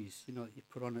toys, you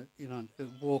put on a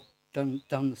walk down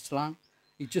the slant.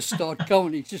 You just start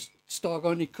going,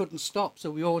 he couldn't stop.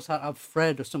 So we always had to have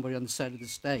Fred or somebody on the side of the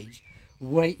stage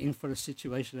waiting for a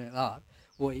situation like that,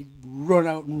 where he'd run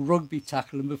out and rugby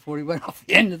tackle him before he went off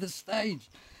the end of the stage.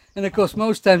 And of course,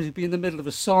 most times he'd be in the middle of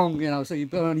a song, so he'd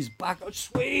be on his back, oh,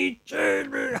 sweet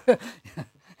children.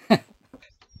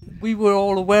 We were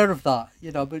all aware of that,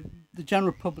 but the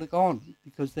general public aren't,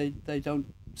 because they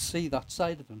don't see that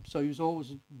side of him. So he was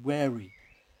always wary.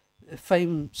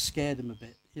 Fame scared him a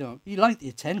bit. He liked the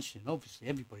attention. Obviously,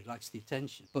 everybody likes the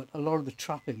attention, but a lot of the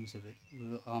trappings of it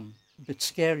were a bit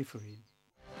scary for him.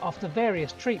 After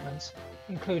various treatments,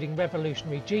 including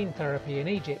revolutionary gene therapy in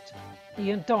Egypt,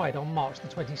 Ian died on March the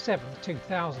 27th,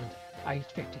 2000,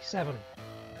 aged 57.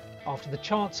 After the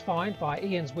chance find by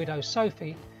Ian's widow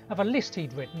Sophie of a list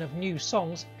he'd written of new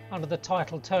songs under the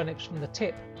title Turnips from the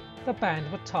Tip, the band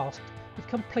were tasked with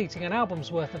completing an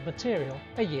album's worth of material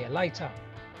a year later.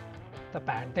 The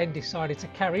band then decided to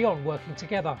carry on working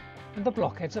together, and the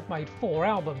Blockheads have made 4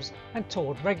 albums and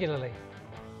toured regularly.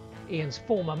 Ian's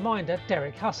former minder,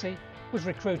 Derek Hussey, was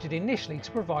recruited initially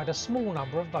to provide a small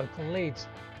number of vocal leads,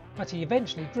 but he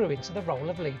eventually grew into the role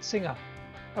of lead singer,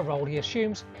 a role he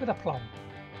assumes with aplomb.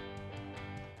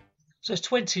 So it's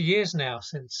 20 years now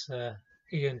since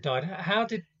Ian died. How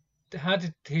did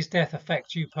his death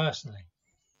affect you personally?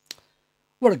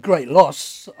 What a great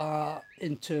loss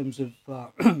in terms of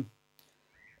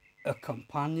a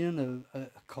companion, a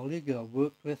colleague I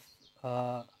worked with.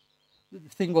 The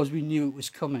thing was, we knew it was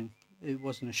coming. It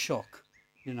wasn't a shock.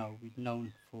 We'd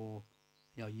known for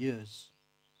years.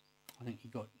 I think he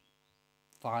got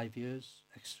 5 years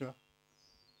extra.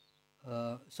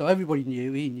 So everybody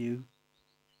knew, he knew.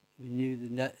 We knew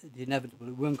the inevitable.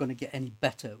 It weren't going to get any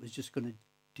better. It was just going to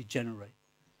degenerate.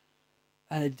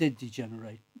 And it did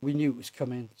degenerate. We knew it was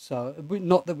coming. So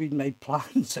not that we'd made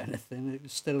plans or anything. It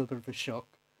was still a bit of a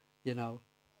shock,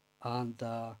 And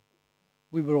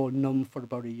we were all numb for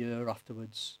about a year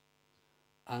afterwards.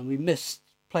 And we missed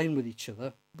playing with each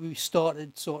other. We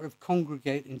started sort of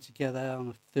congregating together on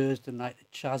a Thursday night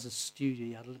at Chaz's studio.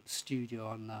 He had a little studio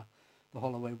on the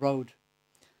Holloway Road.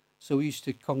 So we used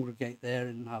to congregate there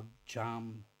and have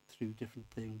jam through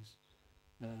different things.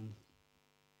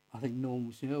 I think Norm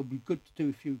was saying, it'd be good to do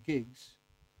a few gigs.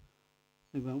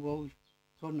 We went, well, we've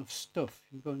got enough stuff.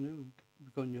 We've got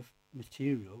enough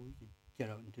material. We can get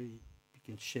out and do it. We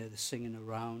can share the singing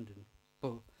around.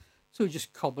 So we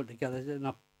just cobbled together, and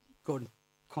I got in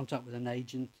contact with an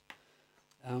agent,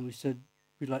 and we said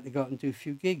we'd like to go out and do a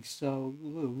few gigs. So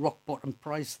we were rock bottom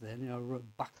price then,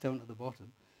 back down to the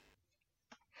bottom.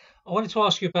 I wanted to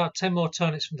ask you about 10 More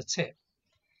Turnips from the Tip,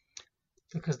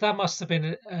 because that must have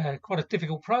been quite a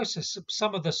difficult process.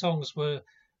 Some of the songs were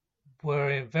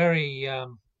in very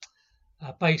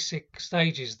basic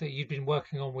stages that you'd been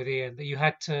working on with Ian, that you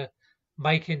had to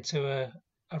make into a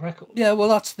record. Yeah, well,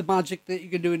 that's the magic that you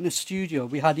can do in the studio.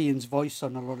 We had Ian's voice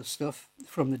on a lot of stuff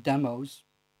from the demos.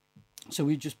 So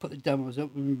we just put the demos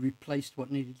up and we replaced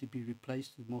what needed to be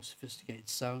replaced with more sophisticated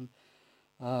sound.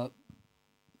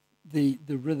 The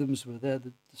rhythms were there,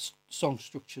 the song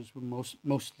structures were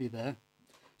mostly there.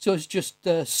 So it's just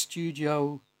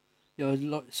studio,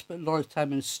 spent a lot of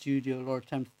time in the studio, a lot of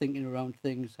time thinking around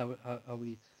things, how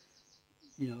we,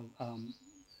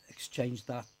 exchange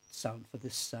that sound for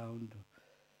this sound.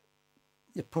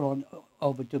 You put on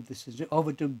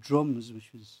overdub drums,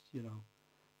 which was,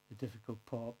 the difficult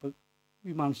part, but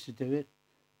we managed to do it,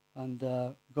 and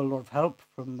we got a lot of help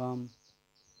from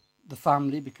the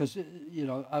family, because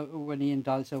when Ian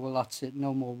died, I said, well, that's it,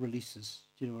 no more releases.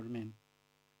 Do you know what I mean?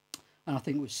 And I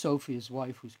think it was Sophie, his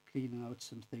wife, was cleaning out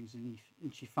some things, and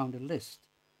she found a list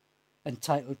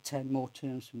entitled 10 More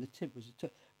Turnips from the Tip,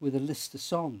 with a list of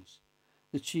songs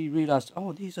that she realised,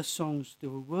 oh, these are songs they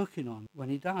were working on when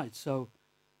he died. So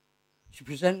she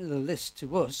presented the list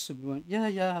to us, and we went,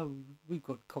 yeah, we've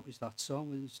got copies of that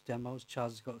song with his demos. Chaz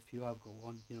has got a few, I've got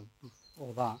one,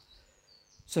 all that.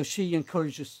 So she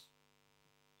encouraged us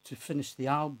to finish the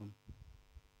album.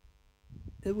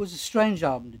 It was a strange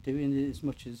album to do, in as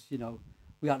much as,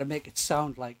 we had to make it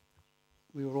sound like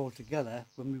we were all together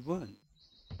when we weren't.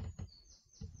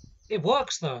 It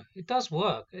works, though. It does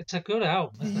work. It's a good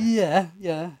album, isn't it?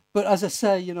 Yeah. But as I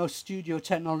say, studio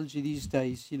technology these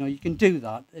days, you can do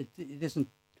that. It isn't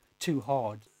too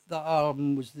hard. That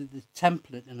album was the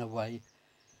template, in a way,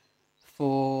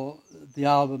 for the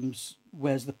albums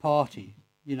Where's the Party?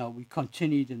 We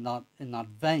continued in that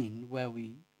vein, where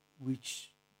we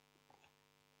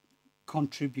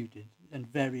contributed and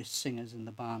various singers in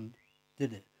the band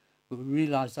did it. But we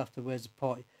realised after Where's the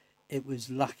Party, it was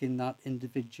lacking that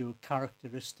individual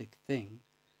characteristic thing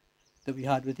that we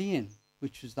had with Ian,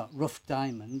 which was that rough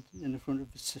diamond in the front of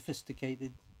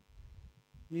sophisticated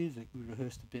music. We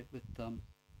rehearsed a bit with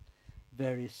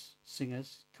various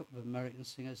singers, a couple of American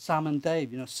singers. Sam and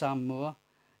Dave, Sam Moore,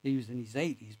 he was in his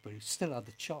 80s, but he still had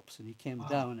the chops, and he came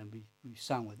down and we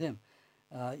sang with him.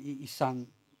 He sang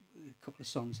a couple of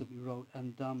songs that we wrote,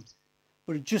 and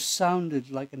but it just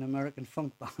sounded like an American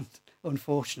funk band,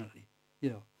 unfortunately.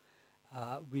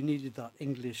 We needed that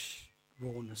English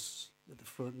rawness at the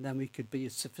front, and then we could be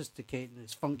as sophisticated and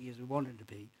as funky as we wanted to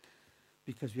be,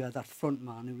 because we had that front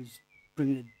man who was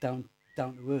bringing it down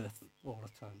to earth all the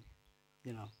time,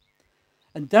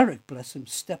 And Derek, bless him,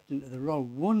 stepped into the role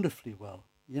wonderfully well.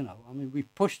 We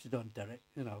pushed it on Derek.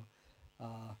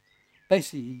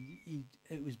 Basically,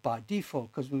 it was by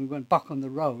default, because when we went back on the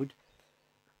road,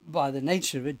 by the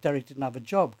nature of it, Derek didn't have a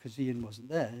job because Ian wasn't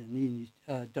there, and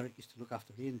Derek used to look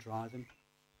after Ian, drive him.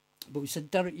 But we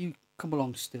said, Derek, you come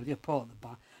along still, you're part of the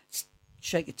band.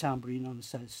 Shake your tambourine on the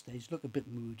side of the stage, look a bit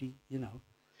moody,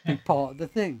 be part of the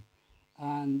thing.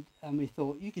 And we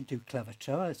thought, you could do Clever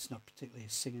Trevor, it's not particularly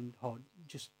singing hard,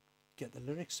 just get the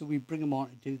lyrics. So we bring him on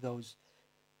to do those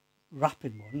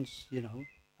rapping ones,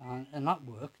 and that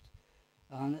worked.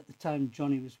 And at the time,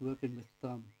 Johnny was working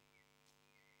with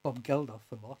Bob Geldof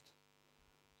a lot.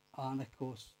 And of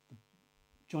course,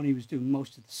 Johnny was doing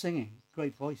most of the singing.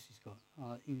 Great voice he's got.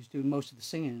 He was doing most of the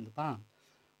singing in the band.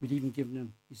 We'd even given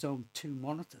him his own 2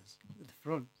 monitors at the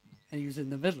front, and he was in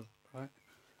the middle, right?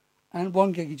 And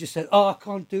one gig he just said, I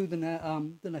can't do the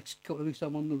next couple of weeks,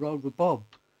 I'm on the road with Bob.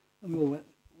 And we all went,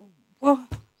 what?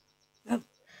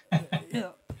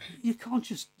 You can't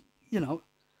just,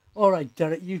 all right,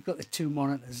 Derek, you've got the 2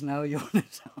 monitors now.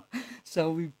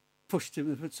 So we pushed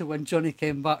him. So when Johnny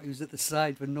came back, he was at the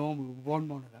side with Norman with 1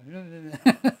 monitor.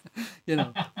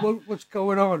 What's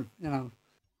going on?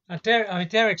 And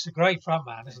Derek's a great front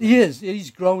man, isn't he? He is.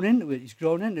 He's grown into it. He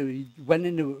went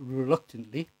into it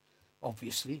reluctantly,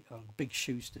 obviously, big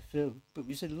shoes to fill. But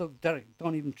we said, look, Derek,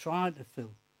 don't even try to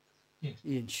fill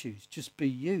Ian's shoes. Just be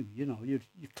you. You're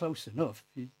close enough.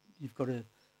 You've got to,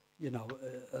 you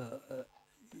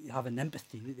have an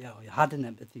empathy. You had an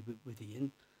empathy with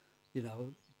Ian.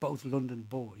 Both London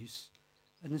boys,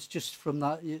 and it's just from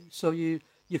that. So you're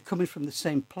coming from the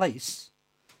same place.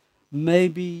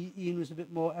 Maybe Ian was a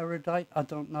bit more erudite. I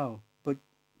don't know, but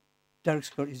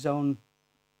Derek's got his own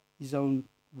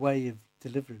way of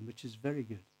delivering, which is very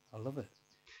good. I love it.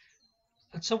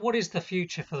 And so, what is the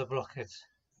future for the Blockheads?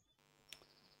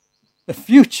 The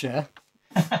future?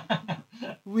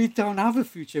 We don't have a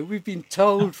future. We've been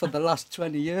told for the last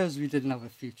 20 years we didn't have a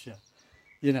future.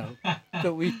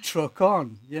 That we truck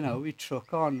on. We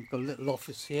truck on. We've got a little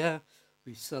office here.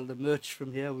 We sell the merch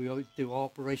from here. We always do our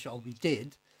operation, or we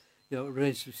did. It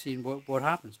remains to be seen what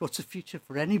happens. What's the future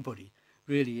for anybody,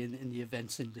 really, in the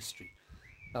events industry?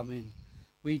 I mean,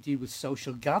 we deal with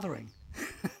social gathering.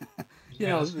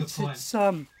 It's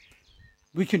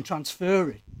we can transfer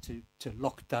it to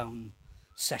lockdown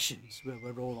sessions where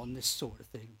we're all on this sort of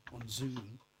thing on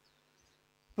Zoom,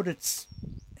 but it's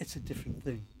a different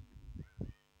thing.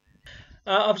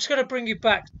 I'm just going to bring you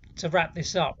back to wrap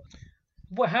this up.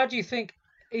 How do you think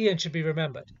Ian should be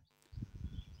remembered?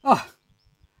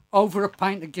 Over a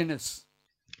pint of Guinness.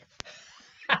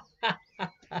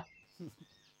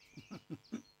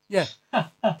 Yeah.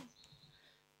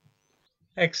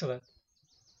 Excellent.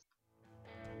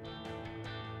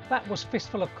 That was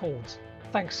Fistful of Chords.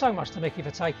 Thanks so much to Mickey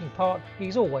for taking part.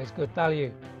 He's always good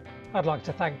value. I'd like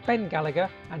to thank Ben Gallagher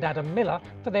and Adam Miller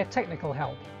for their technical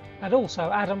help, and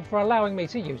also Adam for allowing me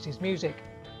to use his music.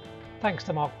 Thanks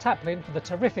to Mark Taplin for the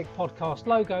terrific podcast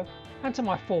logo, and to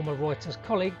my former Reuters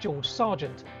colleague George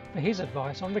Sargent for his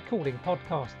advice on recording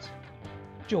podcasts.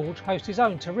 George hosts his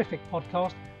own terrific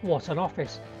podcast, What an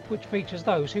Office, which features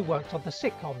those who worked on the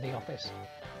sitcom The Office.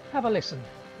 Have a listen,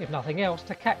 if nothing else,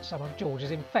 to catch some of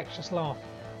George's infectious laugh.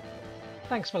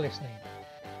 Thanks for listening.